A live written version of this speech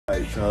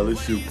Y'all,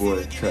 it's your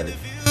boy, Trey.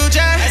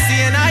 I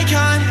see an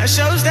icon, a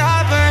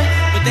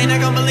showstopper, but they not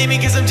gonna believe me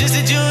cause I'm just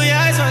a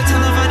Julia. So I tell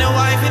them find a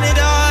wife and a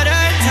daughter.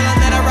 Tell them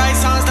that I write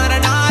songs, not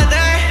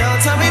another.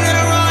 Don't tell me that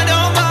I'm wrong,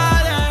 don't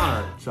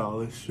bother. Alright,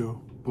 y'all, it's your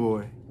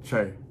boy,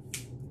 Trey.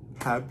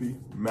 Happy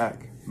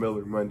Mac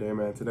Miller Monday,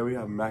 man. Today we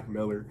have Mac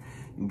Miller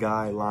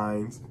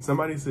guidelines.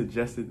 Somebody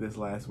suggested this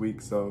last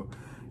week, so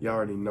y'all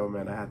already know,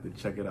 man. I have to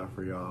check it out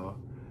for y'all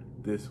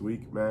this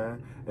week,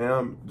 man.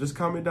 And just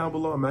comment down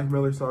below a Mac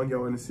Miller song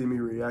y'all want to see me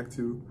react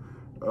to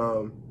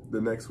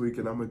the next week,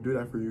 and I'm gonna do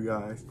that for you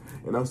guys.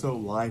 And also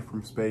Live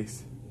from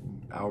Space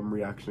album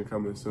reaction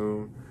coming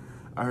soon.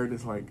 I heard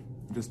it's like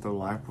just a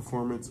live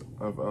performance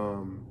of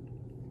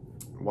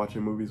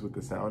watching movies with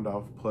the sound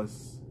off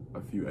plus a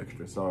few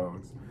extra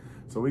songs.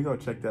 So we gonna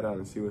check that out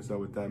and see what's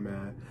up with that,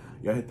 man.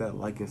 Y'all hit that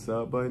like and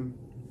sub button.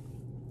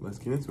 Let's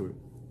get into it.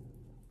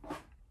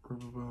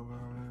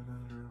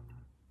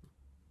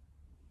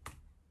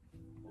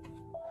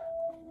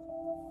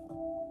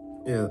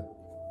 Yeah.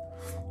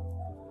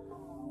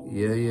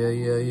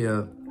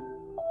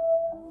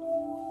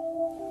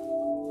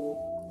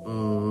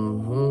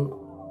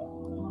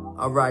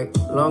 Alright,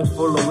 lungs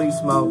full of weed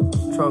smoke,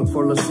 trunk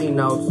full of C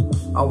notes.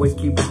 Always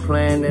keep a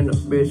plan and a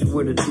bitch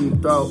with a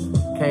deep throat.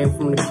 Came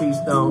from the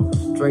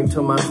Keystone, drink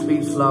till my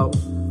speed slow.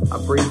 I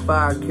breathe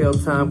fire, kill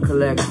time,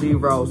 collect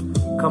zeros.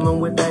 Coming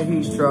with that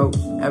heat stroke,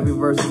 every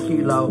verse a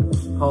kilo.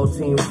 Whole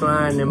team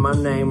flying in my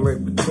name, Rick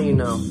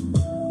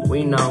Pitino.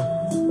 We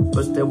know,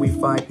 but still we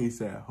fight. He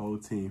said, whole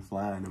team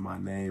flying in my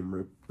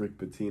name, Rick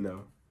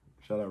Pitino.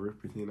 Shout out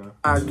Rick Pitino.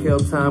 I kill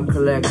time,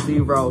 collect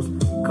zeros.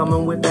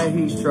 Coming with that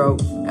heat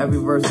stroke, every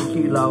verse a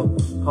kilo.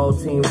 Whole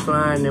team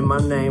flying in my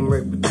name,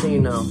 Rick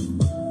Pitino.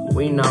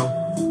 We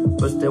know,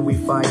 but still we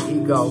fight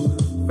ego.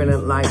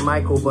 Feeling like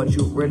Michael, but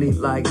you really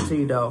like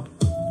Tito.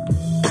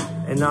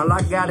 And all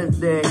I got is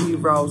dead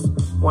heroes.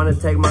 Wanna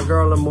take my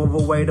girl and move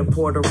away to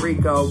Puerto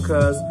Rico,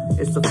 cause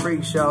it's a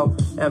freak show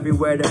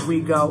everywhere that we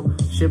go.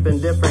 Shipping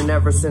different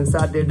ever since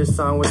I did the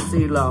song with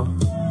CeeLo.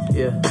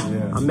 Yeah.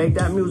 I make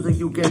that music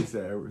you can. He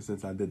said ever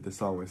since I did the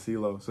song with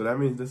CeeLo. So that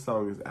means this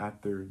song is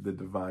after The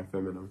Divine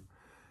Feminine,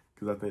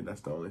 cause I think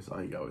that's the only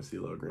song he got with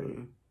CeeLo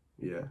Green.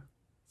 Yeah.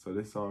 So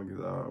this song is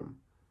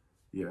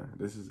yeah,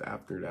 this is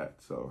after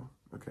that. So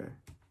okay.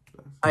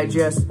 I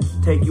just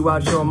take you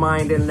out your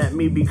mind and let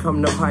me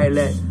become the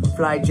pilot.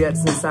 Fly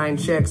jets and sign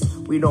checks.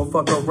 We don't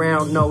fuck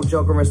around. No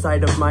joker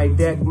inside of my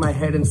deck. My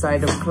head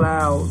inside of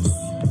clouds.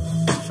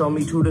 Show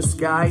me to the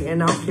sky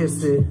and I'll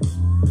kiss it.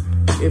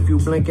 If you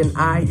blink an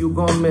eye, you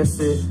gon' miss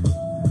it.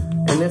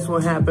 And this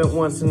one happened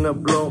once in a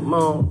blue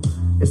moon.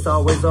 It's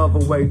always over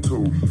way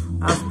too.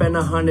 I spent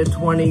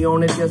 120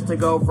 on it just to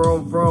go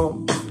vroom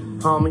vroom.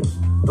 Homie,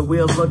 the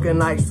wheels looking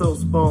like soup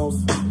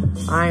spoons.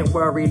 I ain't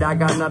worried, I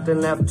got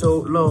nothing left to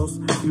lose.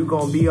 You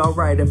gon' be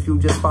alright if you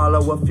just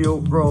follow a few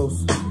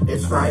rules.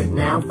 It's right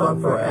now,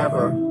 fuck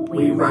forever.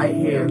 We right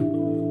here.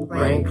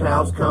 Rain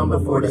clouds come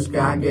before the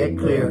sky get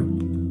clear.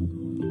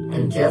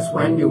 And just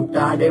when you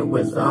thought it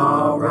was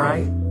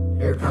alright,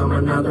 here come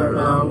another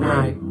long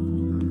night.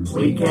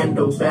 We can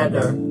do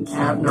better,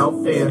 have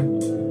no fear.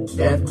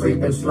 Death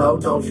creeping slow,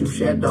 don't you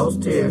shed those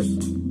tears.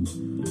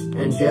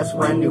 And just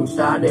when you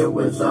thought it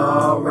was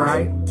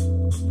alright,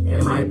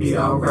 it might be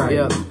alright.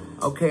 Yeah.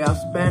 Okay, I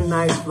spend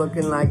nights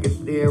looking like a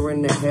deer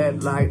in the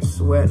headlights.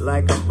 Sweat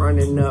like I'm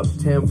running up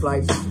 10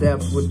 flights of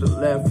steps with the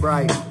left,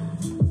 right.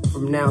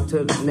 From now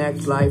to the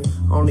next life,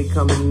 only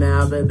coming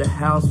now to the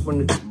house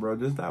when the... Bro,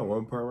 just that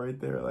one part right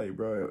there, like,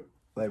 bro,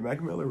 like,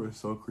 Mac Miller was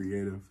so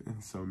creative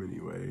in so many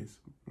ways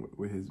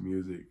with his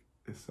music.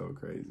 It's so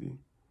crazy.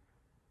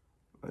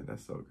 Like,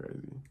 that's so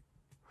crazy.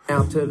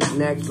 Now to the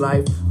next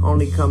life,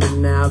 only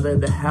coming now to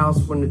the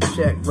house when the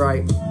check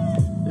right.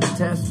 The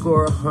test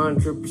score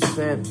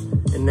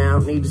 100%, and I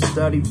don't need to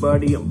study,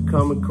 buddy, I'm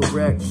coming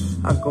correct.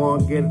 I go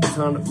and get a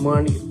ton of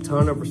money, a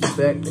ton of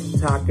respect. They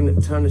talking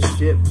a ton of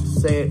shit,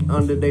 say it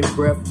under their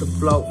breath. The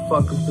flow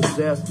fucking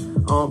possessed,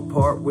 on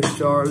part with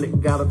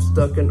Charlotte, got them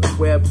stuck in the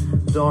web.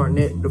 Darn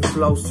it, the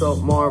flow so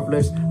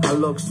marvelous, I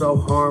look so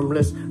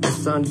harmless. The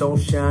sun don't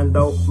shine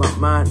though, my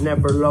mind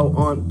never low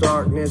on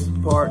darkness.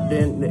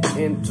 Pardon the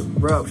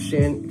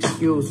interruption,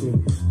 excuse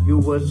me. You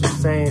was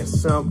just saying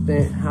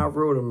something, how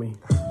rude of me.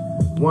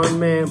 One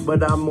man,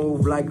 but I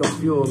move like a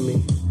few of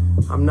me.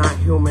 I'm not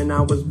human,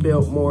 I was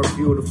built more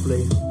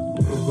beautifully.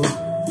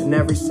 And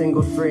every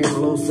single dream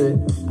lucid.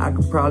 I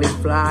could probably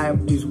fly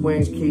if these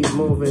wings keep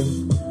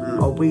moving.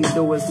 All we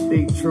do is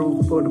speak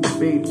truth, put a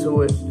beat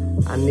to it.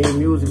 I need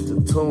music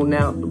to tune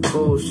out the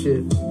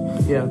bullshit.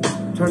 Yeah,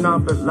 turn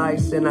off the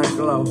lights and I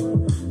glow.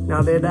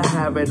 Now that I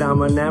have it,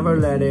 I'ma never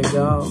let it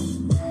go.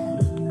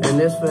 And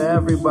this for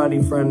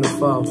everybody, friend or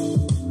foe.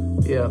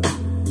 Yeah,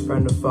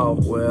 friend or foe.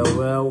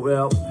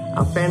 Well.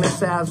 I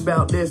fantasized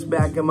about this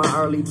back in my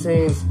early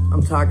teens.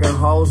 I'm talking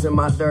holes in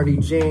my dirty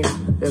jeans.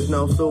 There's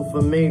no soup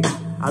for me.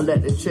 I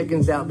let the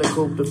chickens out the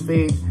coop to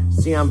feed.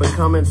 See, I'm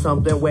becoming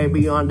something way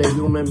beyond a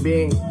human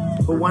being.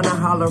 Who wanna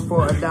holler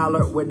for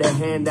 $1 with a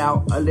hand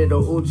out? A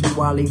little Uchi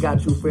Wally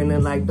got you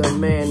feeling like the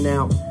man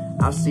now.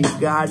 I see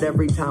God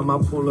every time I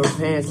pull her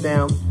pants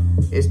down.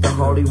 It's the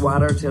holy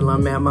water till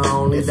I'm at my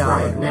only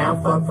dollar. Right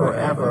now, fuck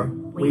forever.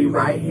 We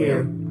right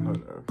here.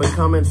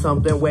 Becoming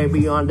something way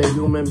beyond a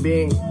human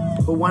being.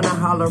 Who wanna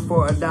holler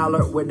for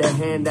 $1 with a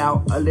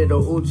handout? A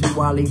little Uchi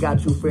Wally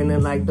got you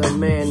feeling like the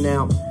man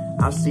now.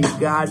 I see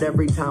God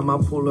every time I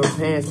pull her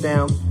pants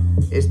down.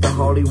 It's the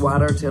holy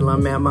water till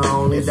I'm at my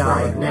only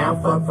dollar. Right now,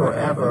 fuck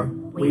forever.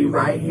 We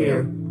right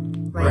here.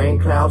 Rain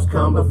clouds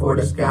come before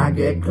the sky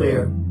get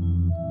clear.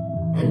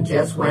 And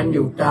just when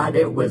you thought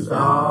it was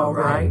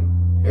alright,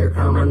 here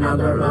come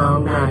another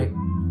long night.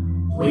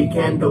 We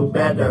can do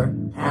better,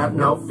 have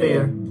no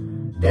fear.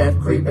 Death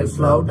creeping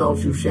slow, don't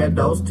you shed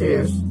those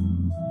tears.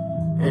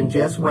 And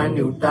just when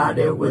you thought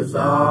it was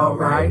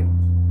alright,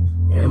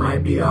 it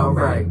might be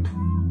alright.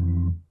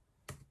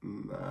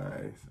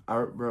 Nice.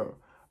 Bro,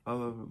 I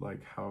love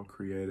like how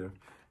creative.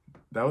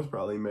 That was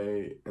probably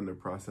made in the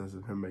process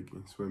of him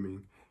making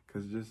Swimming.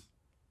 Cause just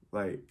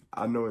like,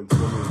 I know in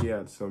Swimming he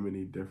had so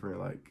many different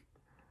like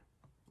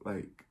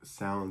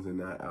sounds in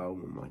that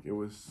album. Like it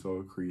was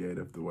so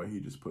creative the way he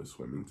just put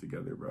Swimming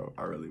together, bro.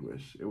 I really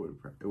wish it would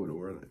have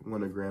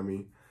won a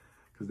Grammy.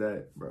 Cause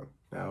that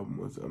album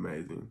was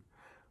amazing.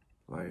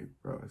 Like,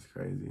 bro, it's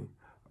crazy.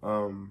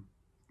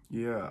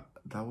 Yeah,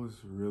 that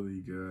was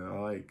really good. I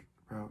like,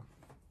 bro,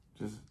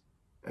 just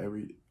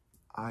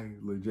I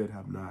legit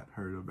have not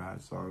heard a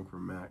bad song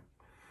from Mac.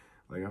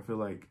 Like, I feel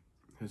like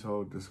his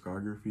whole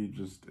discography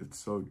it's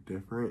so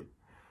different.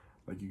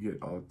 Like, you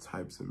get all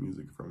types of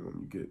music from him.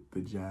 You get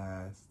the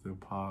jazz, the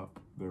pop,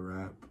 the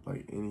rap,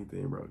 like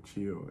anything, bro.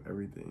 Chill,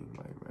 everything.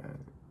 Like, man,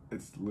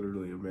 it's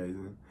literally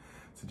amazing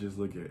to just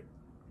look at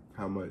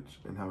how much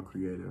and how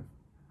creative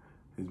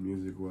his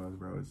music was,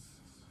 bro. It's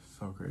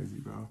so crazy,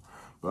 bro.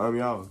 But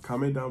y'all,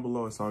 comment down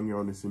below a song you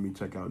want to see me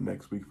check out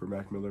next week for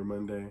Mac Miller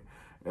Monday.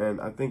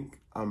 And I think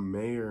I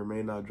may or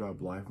may not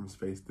drop Live from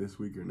Space this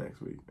week or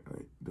next week.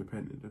 Like,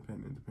 depending.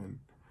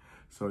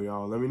 So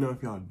y'all, let me know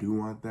if y'all do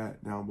want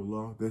that down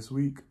below this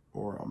week,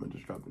 or I'm gonna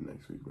just drop it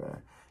next week,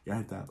 man. Y'all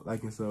hit that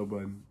like and sub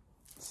button.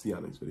 See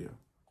y'all next video.